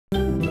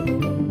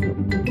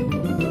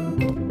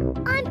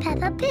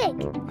Pig.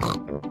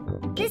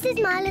 This is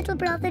my little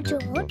brother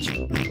George.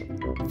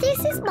 This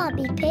is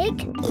Mummy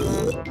Pig.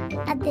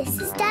 And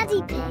this is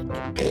Daddy Pig.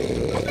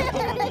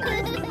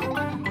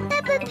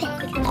 Peppa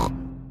Pig.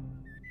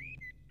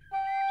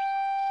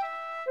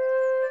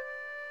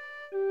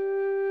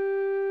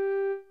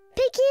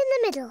 Piggy in the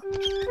Middle.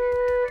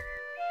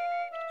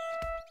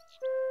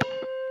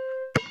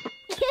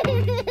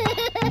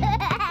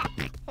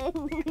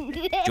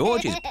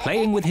 George is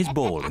playing with his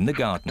ball in the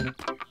garden.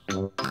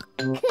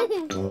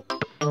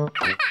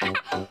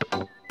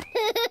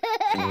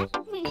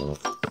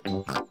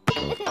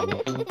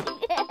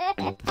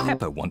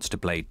 Peppa wants to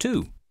play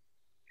too.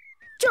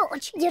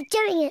 George, you're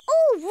doing it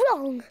all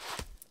wrong.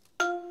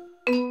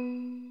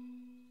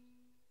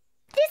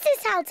 This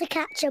is how to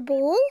catch a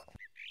ball.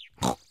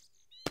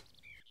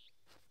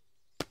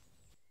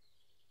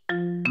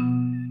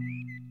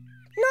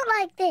 Not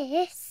like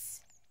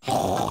this.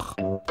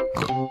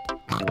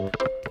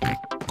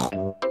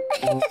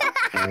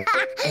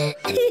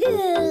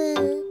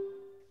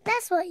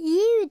 That's what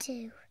you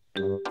do.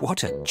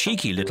 What a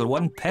cheeky little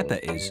one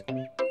Peppa is.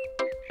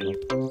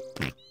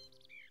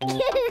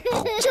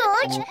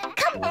 George,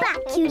 come back,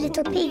 you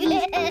little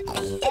piggy.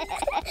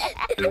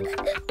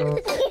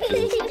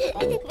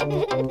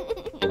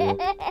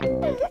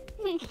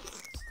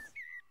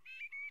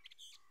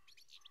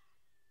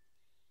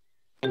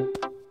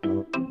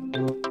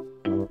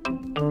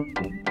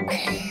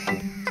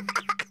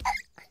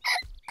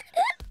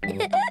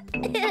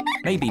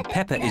 Maybe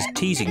Peppa is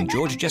teasing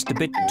George just a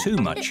bit too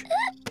much.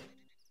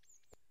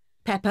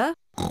 Peppa,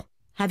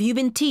 have you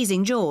been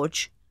teasing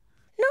George?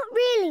 Not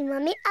really,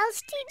 Mummy. I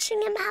was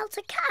teaching him how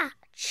to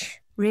catch.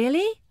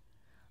 Really?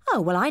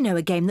 Oh, well, I know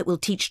a game that will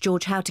teach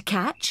George how to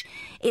catch.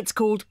 It's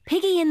called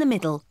Piggy in the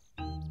Middle.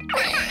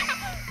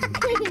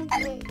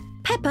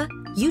 Peppa,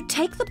 you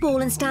take the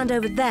ball and stand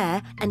over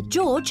there, and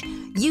George,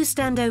 you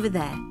stand over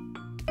there.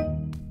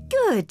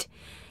 Good.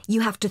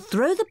 You have to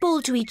throw the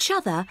ball to each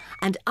other,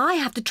 and I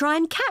have to try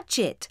and catch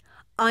it.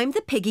 I'm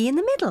the piggy in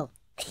the middle.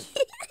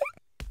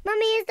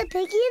 Mummy is the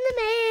piggy in the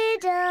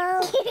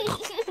middle.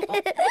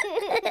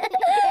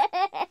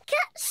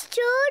 Catch,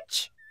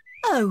 George.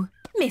 Oh,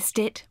 missed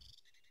it.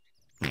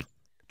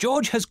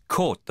 George has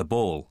caught the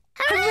ball.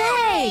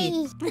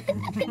 Hooray!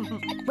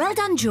 Well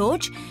done,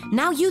 George.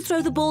 Now you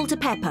throw the ball to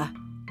Peppa.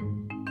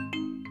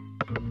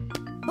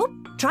 Oh,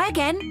 try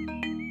again.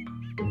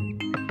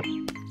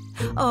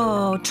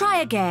 Oh,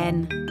 try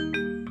again.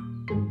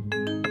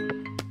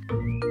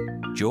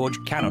 George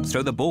cannot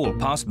throw the ball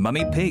past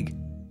Mummy Pig.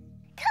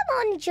 Come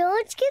on,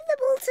 George. Give the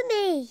ball to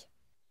me.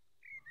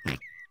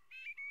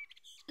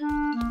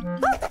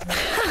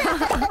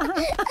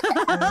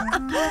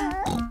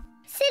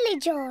 Silly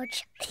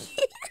George.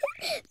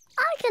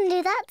 I can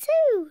do that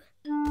too.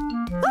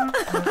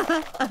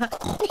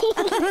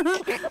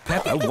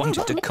 Peppa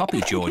wanted to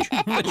copy George,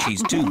 but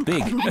she's too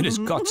big and has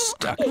got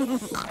stuck.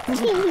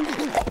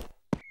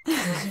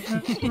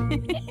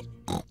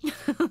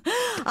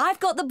 I've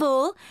got the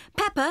ball.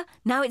 Peppa,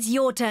 now it's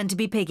your turn to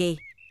be piggy.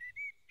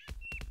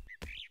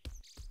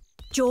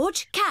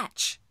 George,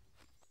 catch.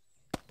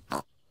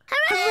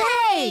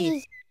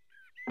 Hooray!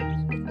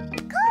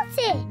 Got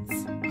it!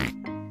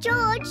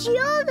 George,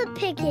 you're the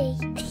piggy.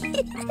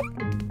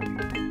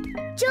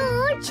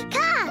 George,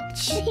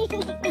 catch!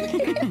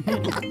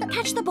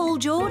 Catch the ball,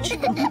 George.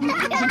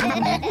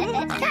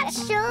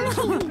 Catch, George.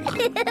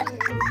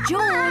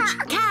 George,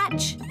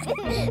 catch.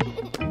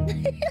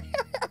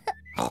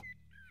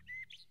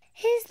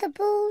 Here's the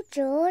ball,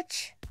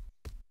 George.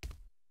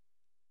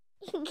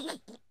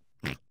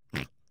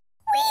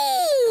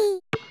 Whee!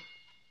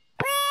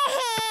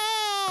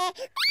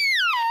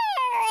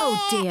 Oh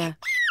dear.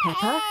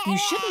 Peppa, you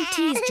shouldn't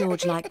tease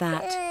George like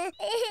that.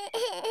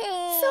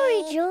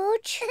 Sorry,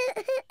 George.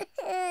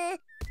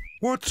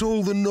 What's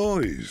all the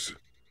noise?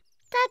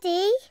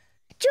 Daddy,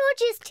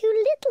 George is too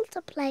little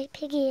to play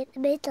Piggy in the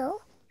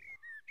Middle.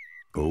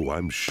 Oh,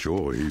 I'm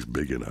sure he's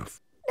big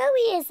enough. No,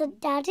 he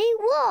isn't, Daddy.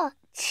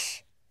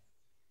 Watch.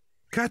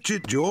 Catch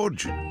it,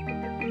 George.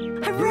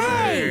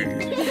 Hooray!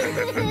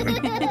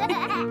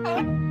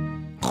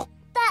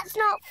 That's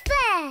not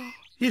fair.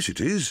 Yes,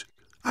 it is.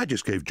 I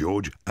just gave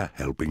George a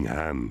helping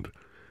hand.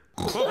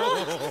 Mummy,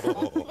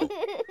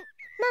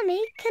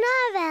 can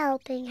I have a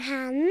helping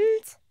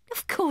hand?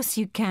 Of course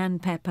you can,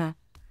 Peppa.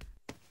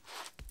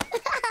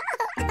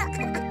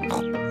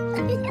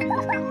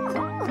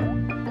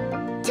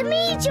 To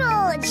me,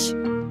 George.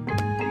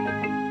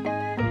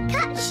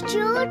 Catch,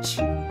 George.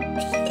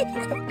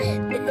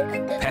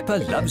 Peppa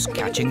loves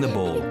catching the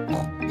ball.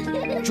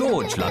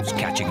 George loves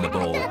catching the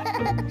ball.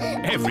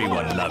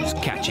 Everyone loves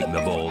catching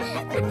the ball.